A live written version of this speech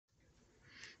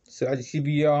So I just give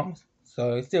you y'all.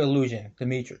 So it's the illusion, the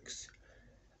matrix.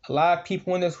 A lot of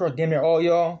people in this world, damn near all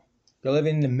y'all, they're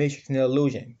living in the matrix and the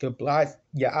illusion.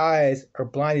 Your eyes are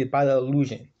blinded by the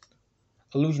illusion.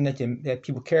 Illusion that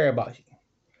people care about you.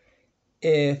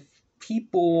 If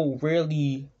people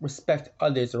really respect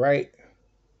others, right?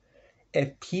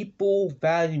 If people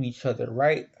value each other,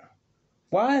 right?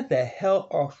 Why the hell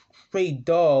are stray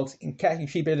dogs and cats and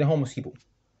sheep better than homeless people?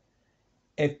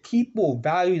 If people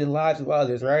value the lives of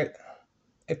others, right?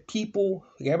 If people,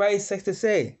 everybody likes to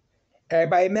say,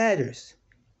 everybody matters,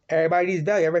 everybody's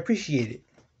valued, everybody appreciated.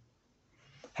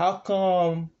 How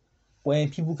come when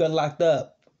people get locked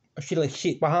up or shit like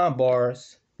shit behind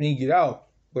bars, when they get out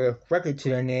with a record to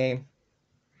their name,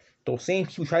 those same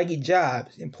people try to get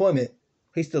jobs, employment,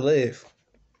 place to live.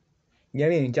 You know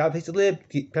what I mean? Job, place to live,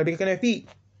 try to pick on their feet.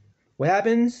 What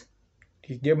happens?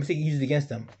 Their mistake used against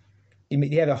them.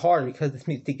 They have it hard because of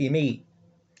the mistake they made.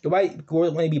 Nobody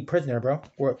want to be a prisoner, bro,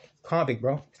 or a convict,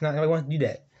 bro. It's not. Nobody wants to do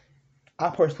that. I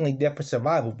personally did that for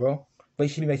survival, bro. But you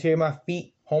should be like tearing my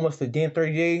feet, homeless for damn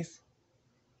 30 days.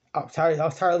 I was tired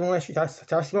of living on the street. I was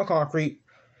tired of sleeping on concrete.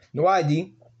 No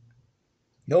ID.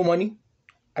 No money.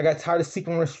 I got tired of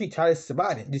sleeping on the street, tired of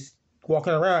surviving. Just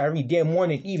walking around every damn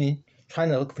morning and evening trying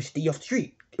to look for shit off the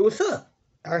street. It was up.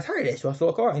 I got tired of that, so I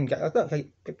sold a car and got up.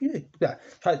 Tried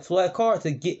to sell that car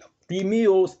to get 3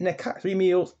 meals in a cot. 3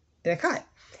 meals in a cot.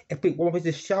 And pick one place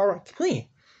to shower and clean.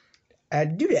 I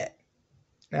had to do that.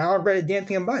 And I don't regret a damn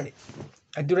thing about it.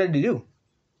 I do what I had to do.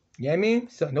 You know what I mean?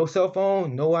 So no cell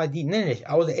phone, no ID, none of that shit.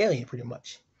 I was an alien pretty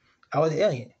much. I was an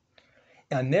alien.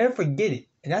 And I'll never forget it.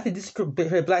 And not to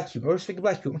disrespect black people, or respect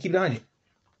black people, I'm keep it 100.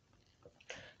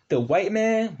 The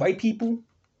white people,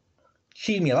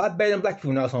 treated me a lot better than black people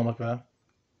when I was homeless, bro.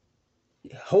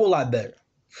 A whole lot better.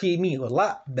 Treated me a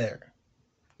lot better.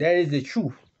 That is the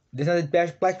truth. There's not to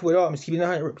bash black people at all. I'm just keeping it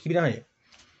 100. Keep it 100.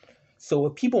 So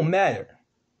if people matter,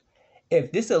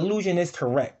 if this illusion is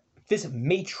correct, if this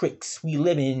matrix we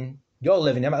live in, y'all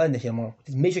live in, I'm not letting this shit more.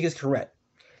 This matrix is correct.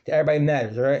 That everybody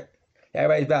matters, alright? That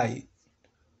everybody's valued.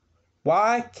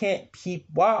 Why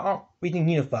aren't we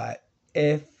unified?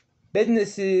 If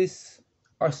businesses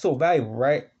are so valuable,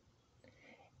 right?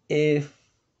 If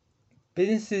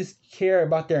businesses care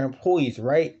about their employees,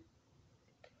 right?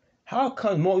 How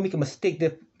come more we make a mistake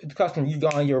that the customer you go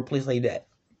on your place like that?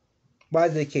 Why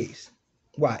is that the case?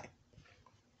 Why?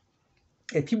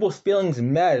 If people's feelings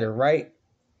matter, right?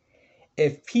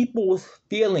 If people's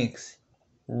feelings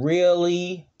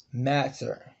really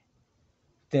matter,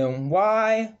 then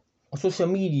why on social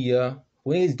media,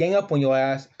 when niggas gang up on your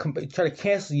ass, try to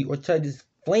cancel you or try to just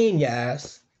flame your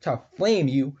ass, try to flame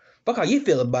you, fuck how you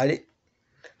feel about it.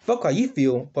 Fuck how you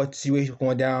feel about the situation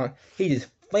going down. He just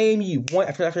flame you one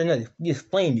after another. He just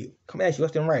flame you. Come at you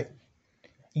left and right.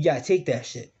 You gotta take that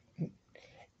shit.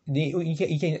 You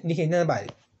can't nothing about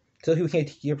it. So those people can't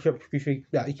take retaliation.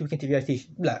 Those people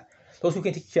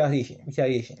can't take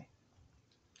retaliation.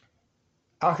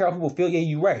 I don't care how people feel. Yeah,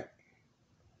 you right.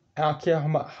 I don't care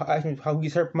how you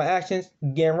hurt my actions.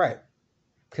 You getting right.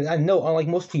 Because I know, unlike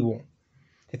most people,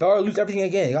 if I were to lose everything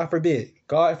again, God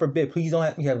forbid, please don't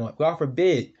have me have one. God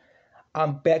forbid,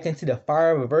 I'm back into the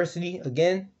fire of adversity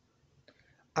again.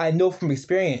 I know from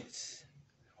experience,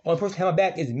 only person to have my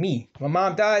back is me. My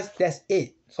mom dies, that's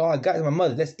it. That's all I got is my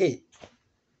mother, that's it.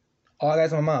 All I got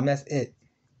is my mom, that's it.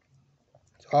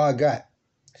 That's all I got.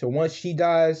 So once she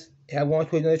dies, and I'm going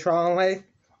to another trial in life,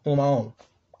 I'm on my own.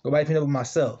 Nobody picking up with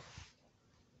myself.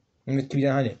 I'm just keep it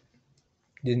 100.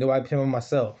 There's nobody picking up with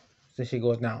myself. So shit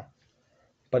goes down.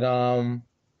 But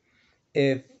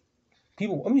if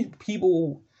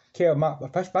people care about,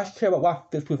 if I care about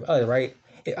what feels with others, right?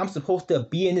 If I'm supposed to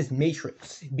be in this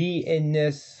matrix, be in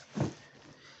this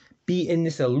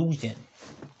illusion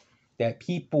that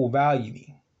people value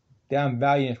me, that I'm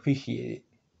valued and appreciated.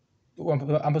 I'm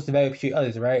supposed to value and appreciate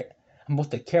others, right? I'm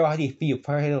supposed to care about how they feel,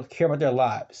 care about their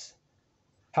lives.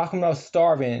 How come I was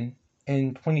starving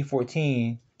in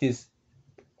 2014, just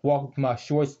walking with my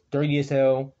shorts, dirty as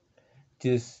hell,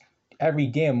 just every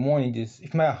damn morning, just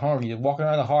if I'm not hungry, just walking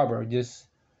around the harbor, just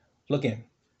looking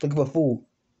for food,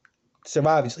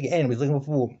 surviving, just like animals, looking for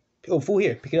food. Oh, food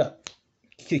here, pick it up.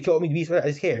 Kill me, beast, I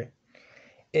just care.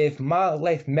 If my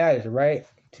life matters, right,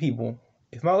 to people,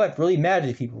 if my life really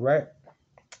matters to people, right,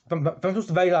 if I'm supposed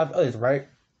to value a lot of others, right,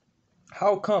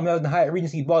 how come I was in the Hyatt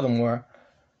Regency Baltimore,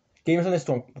 game of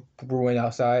thunderstorm brewing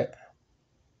outside,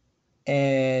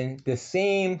 and the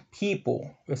same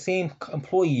people, the same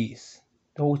employees,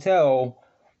 the hotel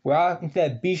where I went to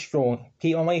that bistro,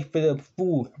 paid my money for the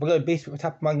food, I got a base on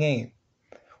top of my game.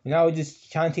 When I was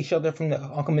just trying to take shelter from the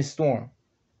oncoming storm.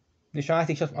 Just trying to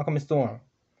take shelter from the oncoming storm.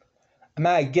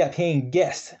 I'm not get paying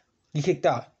guests. You kicked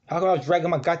out. How come I was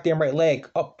dragging my goddamn right leg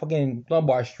up fucking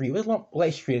Lombard Street? Where's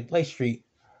Light Street? Light Street.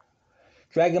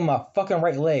 Dragging my fucking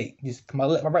right leg. Just my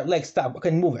right leg stopped. I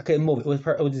couldn't move it. It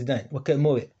was just done. I couldn't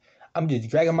move it. I'm just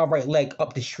dragging my right leg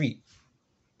up the street.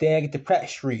 Then I get to Pratt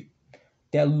Street.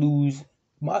 Then I lose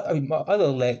my other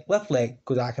leg, left leg,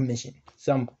 goes out of commission.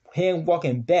 So I'm hand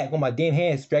walking back with my damn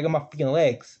hands, dragging my freaking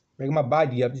legs, dragging my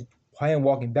body up, just hand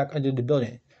walking back under the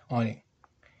building on it.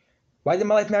 Why did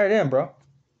my life matter then, bro?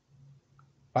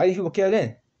 Why didn't people care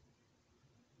then?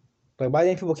 Like, why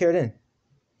didn't people care then?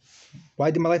 Why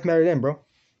did my life matter then, bro?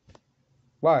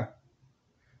 Why?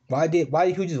 Why did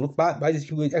people just look by? Why did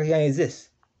people actually exist?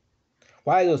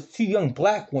 Why are those two young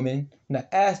black women, when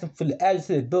I asked them for the address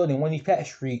to the building, 1 Pat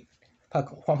Street, I'm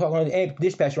talking to the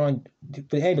dispatcher for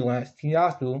the ambulance to the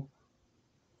hospital,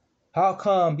 how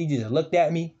come he just looked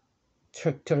at me,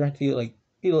 turned to you like,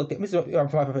 he looked at me,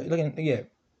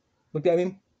 looked at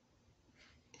me,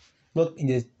 looked in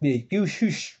this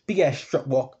big ass strut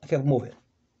walk, I kept moving.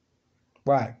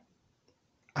 Why?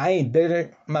 I ain't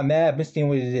bitter, I'm not mad, I'm seeing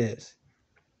what it is.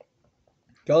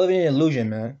 Y'all living in an illusion,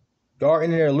 man. Y'all are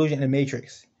in an illusion in the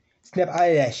Matrix. Step out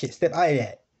of that shit. Step out of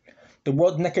that. The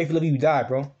world's not care if you live or you die,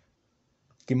 bro.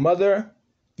 Your mother,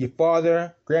 your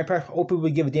father, grandparents, old people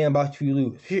would give a damn about you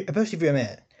lose. Especially if you're a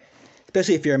man.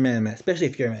 Especially if you're a man, man. Especially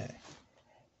if you're a man.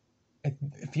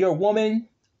 If you're a woman,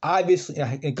 obviously,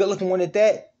 a good-looking one at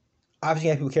that, obviously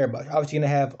gonna have people care about you. Obviously gonna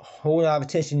have a whole lot of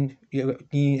attention you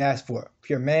need to ask for. If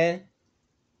you're a man,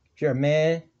 you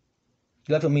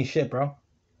left don't mean shit, bro.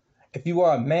 If you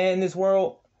are a man in this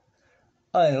world,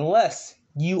 unless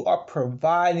you are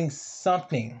providing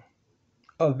something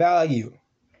of value,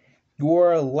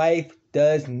 your life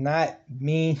does not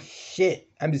mean shit.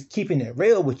 I'm just keeping it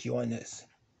real with you on this.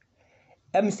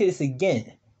 Let me say this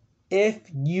again. If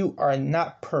you are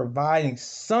not providing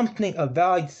something of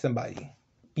value to somebody,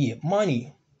 be it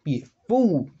money, be it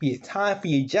food, be it time for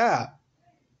your job,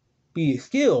 be it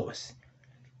skills,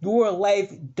 your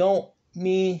life don't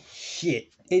mean shit.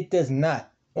 It does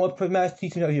not. Only providing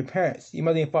teaching of your parents, your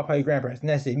mother and father, your grandparents, and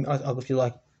that's it. Uncle if you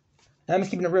like. And I'm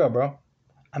just keeping it real, bro.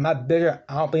 I'm not bitter.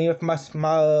 I don't blame you for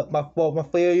my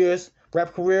failures,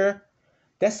 rap career.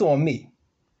 That's on me.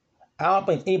 I don't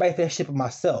blame anybody for that shit but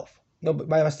myself. No, but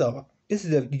by myself. This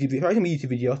is a YouTube video. It's gonna be a YouTube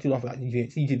video. Too long for that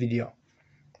YouTube video.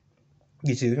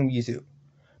 YouTube.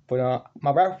 But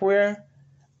my rap career,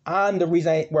 I'm the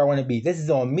reason where I want to be. This is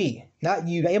on me, not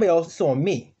you, not anybody else. It's on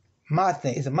me. My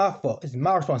thing. It's my fault. It's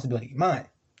my responsibility. Mine.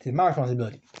 It's my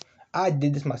responsibility. I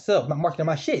did this myself. I'm not marketing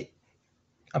my shit.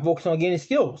 I'm focused on getting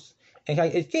skills and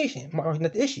education. Marketing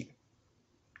not the issue.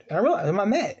 And I realize I'm not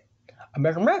mad.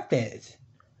 American rap fans.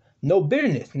 No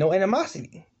bitterness. No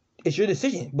animosity. It's your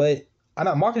decision. But I'm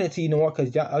not marketing it to you no more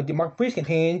because the market previous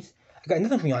campaigns, I got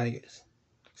nothing from y'all niggas.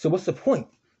 So what's the point?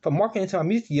 If I'm marketing to my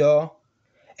music to y'all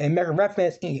and American rap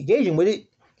fans ain't engaging with it,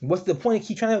 what's the point of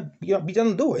keep trying to beat down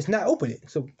the door? It's not opening.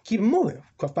 So keep it moving.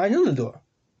 Find another door.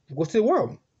 Go to the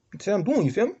world. That's what I'm doing,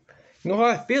 you feel me? You know how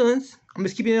I have feelings. I'm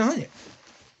just keeping it 100.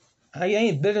 I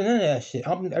ain't bitter none of that shit.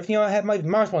 Everything I have my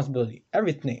responsibility.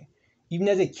 Everything. Even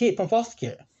as a kid from foster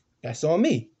care. That's on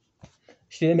me.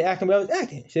 Shouldn't be acting what I was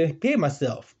acting. Should have paid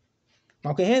myself. If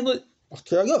I can handle it,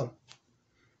 here I go.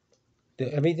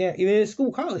 Everything, even in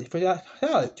school, college,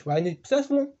 why I need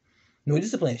successful? No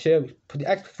discipline. Should have put the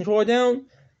active controller down,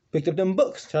 picked up them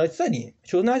books, started studying.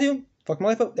 Chose not to, fuck my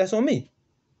life up, that's on me.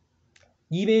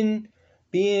 Even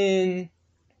being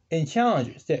in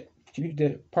challenges, the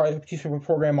part of the teacher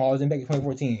program I was in back in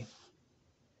 2014,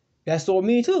 that's on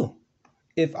me too.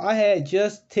 If I had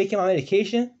just taken my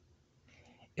medication,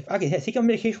 if I could have taken my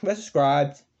medication as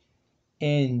prescribed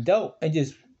and dealt and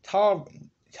just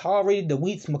tolerated the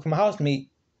weeds from my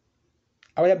housemate,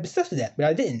 I would have accepted that, but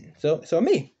I didn't. So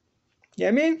me.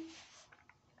 You know what I mean?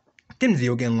 Getting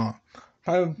video getting long.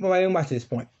 I don't watch to this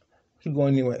point. Keep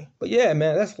going anyway. But yeah,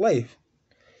 man, that's life.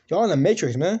 Y'all in the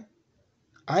Matrix, man.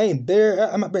 I ain't bitter.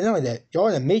 I'm not bitter none of that. Y'all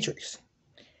in the Matrix.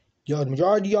 Yo, the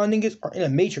majority of y'all niggas are in a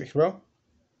Matrix, bro.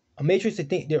 A Matrix,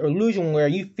 the illusion where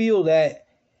you feel that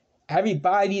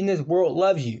everybody in this world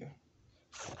loves you.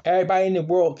 Everybody in the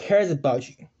world cares about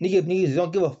you. Niggas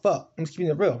don't give a fuck. I'm just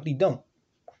keeping it real. They don't.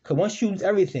 Because once you lose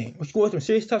everything, once you go through some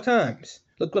serious tough times,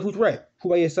 look up who's right. Who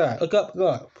by your side? Look up,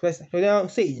 God. Press down,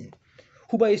 Satan.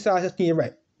 Who by your side? That's your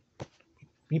right. When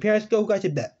your parents go, who got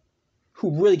your back?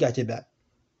 Who really got your back?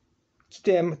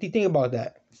 Think about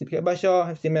that. About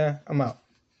y'all. Man, I'm out.